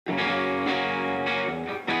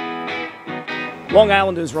Long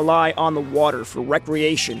Islanders rely on the water for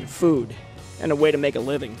recreation, food, and a way to make a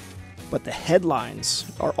living. But the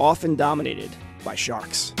headlines are often dominated by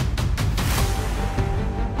sharks.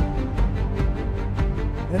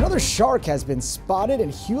 And another shark has been spotted in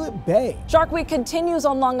Hewlett Bay. Shark Week continues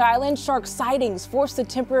on Long Island. Shark sightings forced a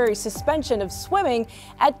temporary suspension of swimming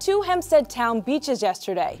at 2 Hempstead Town beaches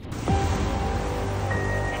yesterday.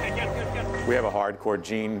 We have a hardcore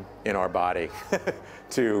gene in our body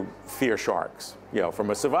to fear sharks, from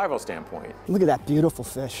a survival standpoint. Look at that beautiful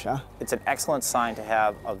fish, huh? It's an excellent sign to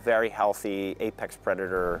have a very healthy apex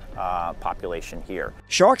predator population here.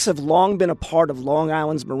 Sharks have long been a part of Long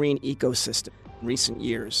Island's marine ecosystem. In recent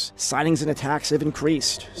years, sightings and attacks have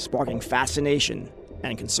increased, sparking fascination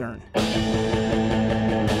and concern.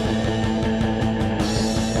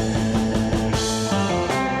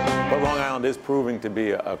 Is proving to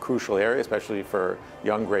be a crucial area, especially for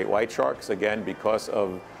young great white sharks, again, because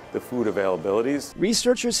of the food availabilities.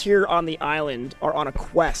 Researchers here on the island are on a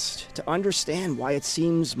quest to understand why it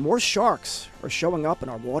seems more sharks are showing up in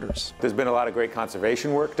our waters. There's been a lot of great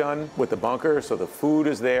conservation work done with the bunker, so the food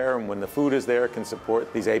is there, and when the food is there, it can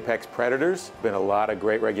support these apex predators. Been a lot of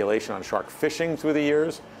great regulation on shark fishing through the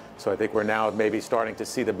years, so I think we're now maybe starting to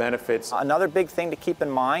see the benefits. Another big thing to keep in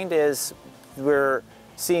mind is we're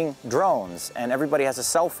seeing drones, and everybody has a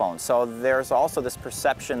cell phone. So there's also this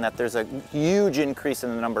perception that there's a huge increase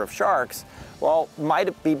in the number of sharks. Well, might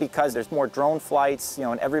it be because there's more drone flights,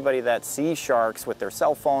 and everybody that sees sharks with their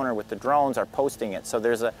cell phone or with the drones are posting it. So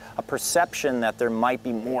there's a perception that there might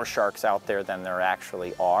be more sharks out there than there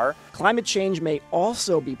actually are. Climate change may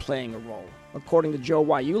also be playing a role, according to Joe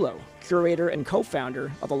Waiulo, curator and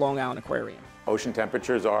co-founder of the Long Island Aquarium. Ocean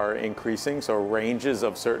temperatures are increasing, so ranges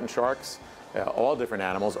of certain sharks, all different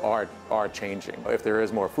animals are changing. If there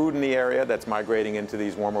is more food in the area that's migrating into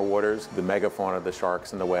these warmer waters, the megafauna, the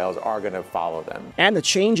sharks and the whales are going to follow them. And the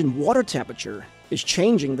change in water temperature is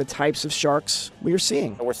changing the types of sharks we are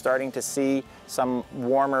seeing. We're starting to see some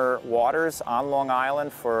warmer waters on Long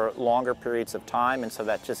Island for longer periods of time, and so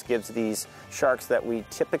that just gives these sharks that we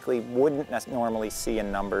typically wouldn't normally see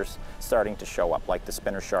in numbers starting to show up, like the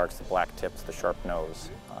spinner sharks, the black tips, the sharp nose.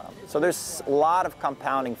 So there's a lot of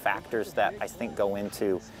compounding factors that I think go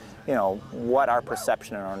into, what our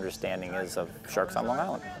perception and understanding is of sharks on Long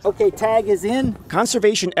Island. Okay, tag is in.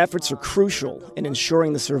 Conservation efforts are crucial in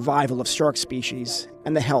ensuring the survival of shark species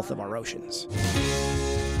and the health of our oceans.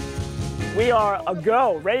 We are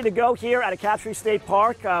ready to go here at Acapulco State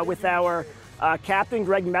Park with our captain,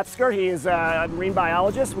 Greg Metzger. He is a marine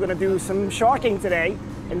biologist. We're going to do some sharking today,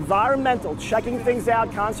 environmental, checking things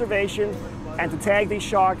out, conservation, and to tag these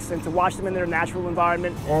sharks and to watch them in their natural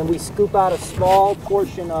environment. And we scoop out a small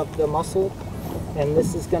portion of the mussel, and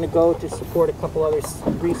this is going to go to support a couple other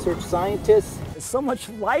research scientists. There's so much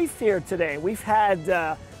life here today. We've had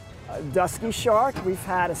a dusky shark, we've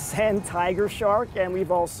had a sand tiger shark, and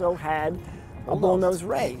we've also had a bullnose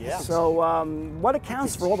ray. Yeah. So what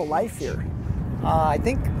accounts for all the life here? I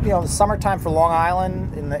think the summertime for Long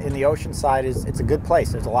Island in the ocean side it's a good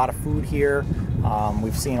place. There's a lot of food here.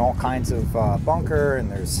 We've seen all kinds of bunker,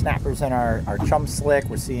 and there's snappers in our chum slick.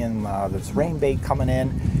 We're seeing there's rain bait coming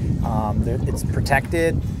in. It's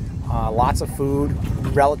protected, lots of food,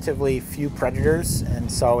 relatively few predators,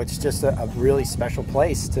 and so it's just a really special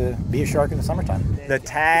place to be a shark in the summertime. The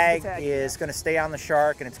tag is going to stay on the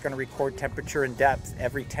shark, and it's going to record temperature and depth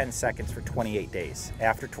every 10 seconds for 28 days.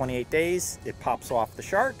 After 28 days, it pops off the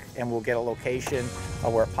shark, and we'll get a location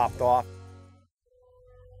where it popped off.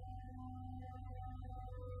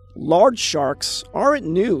 Large sharks aren't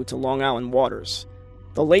new to Long Island waters.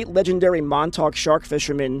 The late legendary Montauk shark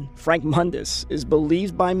fisherman Frank Mundus is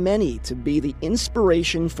believed by many to be the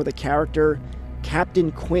inspiration for the character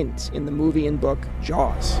Captain Quint in the movie and book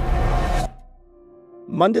Jaws.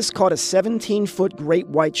 Mundus caught a 17-foot great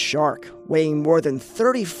white shark weighing more than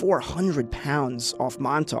 3,400 pounds off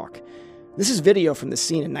Montauk. This is video from the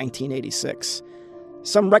scene in 1986.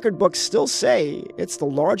 Some record books still say it's the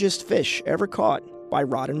largest fish ever caught by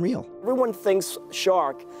rod and reel. Everyone thinks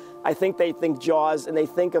shark. I think they think Jaws, and they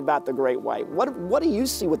think about the great white. What do you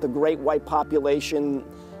see with the great white population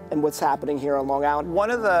and what's happening here on Long Island?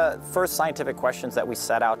 One of the first scientific questions that we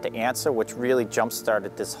set out to answer, which really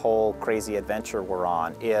jump-started this whole crazy adventure we're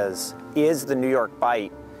on, is the New York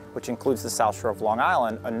Bight, which includes the South Shore of Long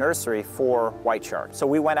Island, a nursery for white sharks. So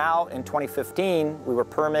we went out in 2015, we were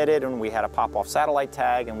permitted, and we had a pop-off satellite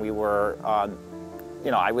tag, and we were,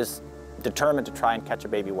 I was determined to try and catch a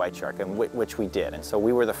baby white shark, and which we did. And so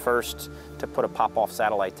we were the first to put a pop-off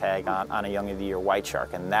satellite tag on a young of the year white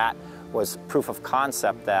shark, and that was proof of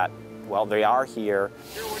concept that, well, they are here.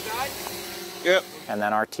 Yep. And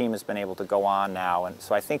then our team has been able to go on now, and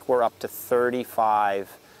so I think we're up to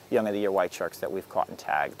 35 young of the year white sharks that we've caught and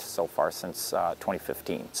tagged so far since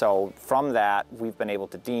 2015. So from that, we've been able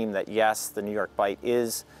to deem that yes, the New York bite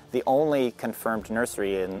is the only confirmed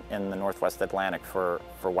nursery in the Northwest Atlantic for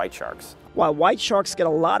white sharks. While white sharks get a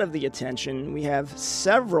lot of the attention, we have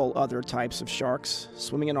several other types of sharks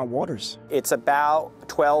swimming in our waters. It's about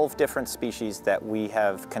 12 different species that we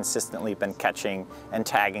have consistently been catching and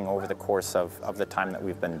tagging over the course of the time that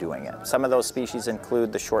we've been doing it. Some of those species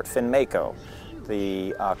include the short-fin mako,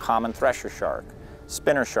 the common thresher shark,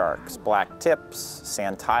 spinner sharks, black tips,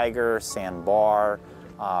 sand tiger, sand bar,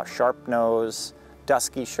 sharp nose,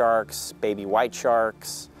 dusky sharks, baby white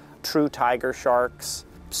sharks, true tiger sharks,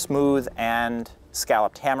 smooth and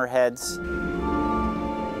scalloped hammerheads.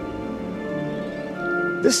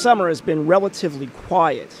 This summer has been relatively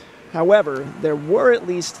quiet. However, there were at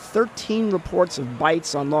least 13 reports of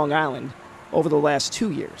bites on Long Island over the last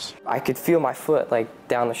 2 years. I could feel my foot like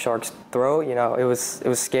down the shark's throat, you know, it was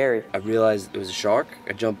scary. I realized it was a shark.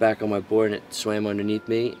 I jumped back on my board and it swam underneath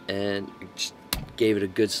me and just gave it a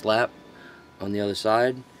good slap on the other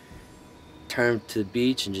side, turned to the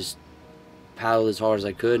beach and just paddled as hard as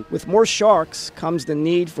I could. With more sharks comes the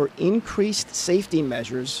need for increased safety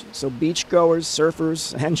measures so beachgoers,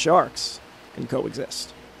 surfers, and sharks can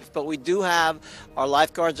coexist. But we do have our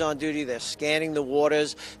lifeguards on duty. They're scanning the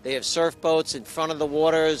waters. They have surf boats in front of the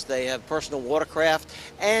waters. They have personal watercraft,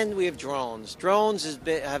 and we have drones. Drones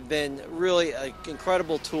have been really an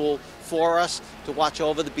incredible tool for us to watch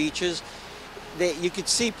over the beaches. You can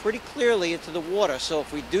see pretty clearly into the water, so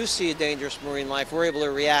if we do see a dangerous marine life, we're able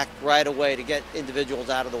to react right away to get individuals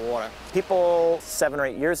out of the water. People 7 or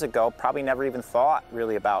 8 years ago probably never even thought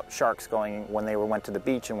really about sharks going when they went to the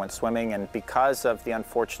beach and went swimming, and because of the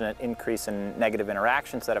unfortunate increase in negative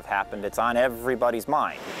interactions that have happened, it's on everybody's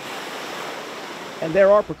mind. And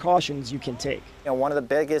there are precautions you can take. You know, one of the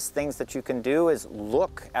biggest things that you can do is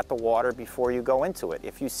look at the water before you go into it.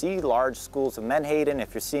 If you see large schools of menhaden,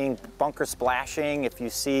 if you're seeing bunker splashing, if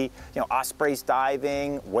you see, ospreys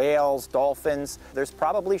diving, whales, dolphins, there's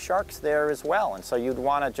probably sharks there as well. And so you'd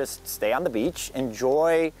want to just stay on the beach,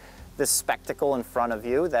 enjoy this spectacle in front of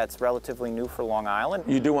you that's relatively new for Long Island.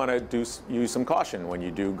 You do want to use some caution when you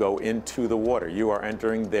do go into the water. You are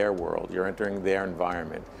entering their world. You're entering their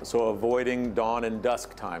environment. So avoiding dawn and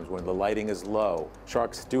dusk times when the lighting is low.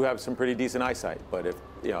 Sharks do have some pretty decent eyesight, but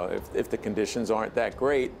if the conditions aren't that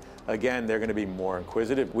great, again, they're going to be more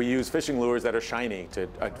inquisitive. We use fishing lures that are shiny to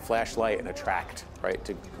flashlight and attract, right,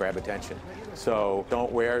 to grab attention. So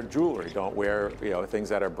don't wear jewelry. Don't wear, things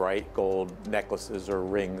that are bright gold necklaces or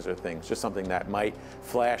rings or things. Just something that might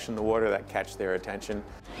flash in the water that catch their attention.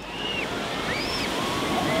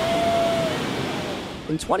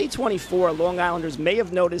 In 2024, Long Islanders may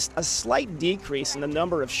have noticed a slight decrease in the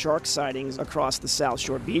number of shark sightings across the South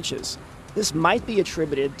Shore beaches. This might be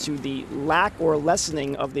attributed to the lack or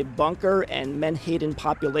lessening of the bunker and menhaden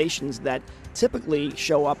populations that typically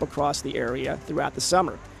show up across the area throughout the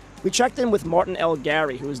summer. We checked in with Martin L.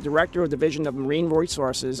 Gary, who is Director of Division of Marine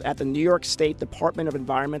Resources at the New York State Department of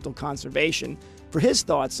Environmental Conservation, for his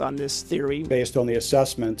thoughts on this theory. Based on the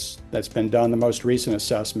assessments that's been done, the most recent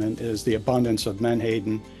assessment is the abundance of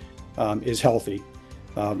menhaden is healthy.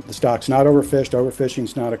 The stock's not overfished.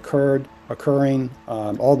 Overfishing's not occurring.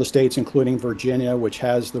 All the states, including Virginia, which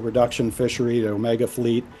has the reduction fishery, the Omega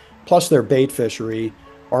fleet, plus their bait fishery,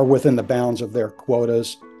 are within the bounds of their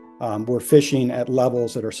quotas. We're fishing at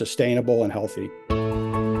levels that are sustainable and healthy.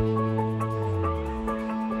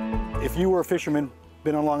 If you were a fisherman,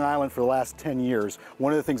 been on Long Island for the last 10 years,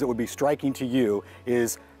 one of the things that would be striking to you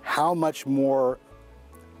is how much more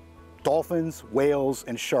dolphins, whales,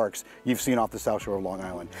 and sharks you've seen off the South Shore of Long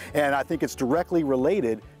Island. And I think it's directly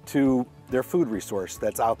related to their food resource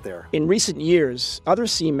that's out there. In recent years, other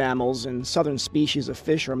sea mammals and southern species of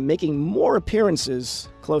fish are making more appearances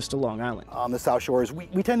close to Long Island. On the South Shores,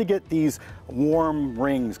 we tend to get these warm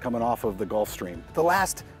rings coming off of the Gulf Stream. The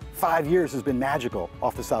last 5 years has been magical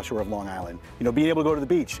off the South Shore of Long Island. Being able to go to the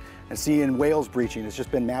beach and seeing whales breaching has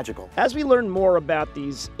just been magical. As we learn more about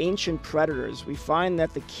these ancient predators, we find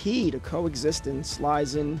that the key to coexistence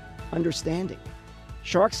lies in understanding.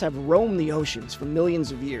 Sharks have roamed the oceans for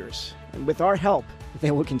millions of years, and with our help,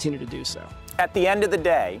 they will continue to do so. At the end of the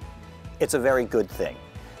day, it's a very good thing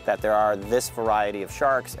that there are this variety of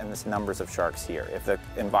sharks and this numbers of sharks here. If the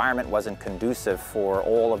environment wasn't conducive for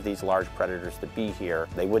all of these large predators to be here,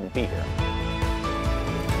 they wouldn't be here.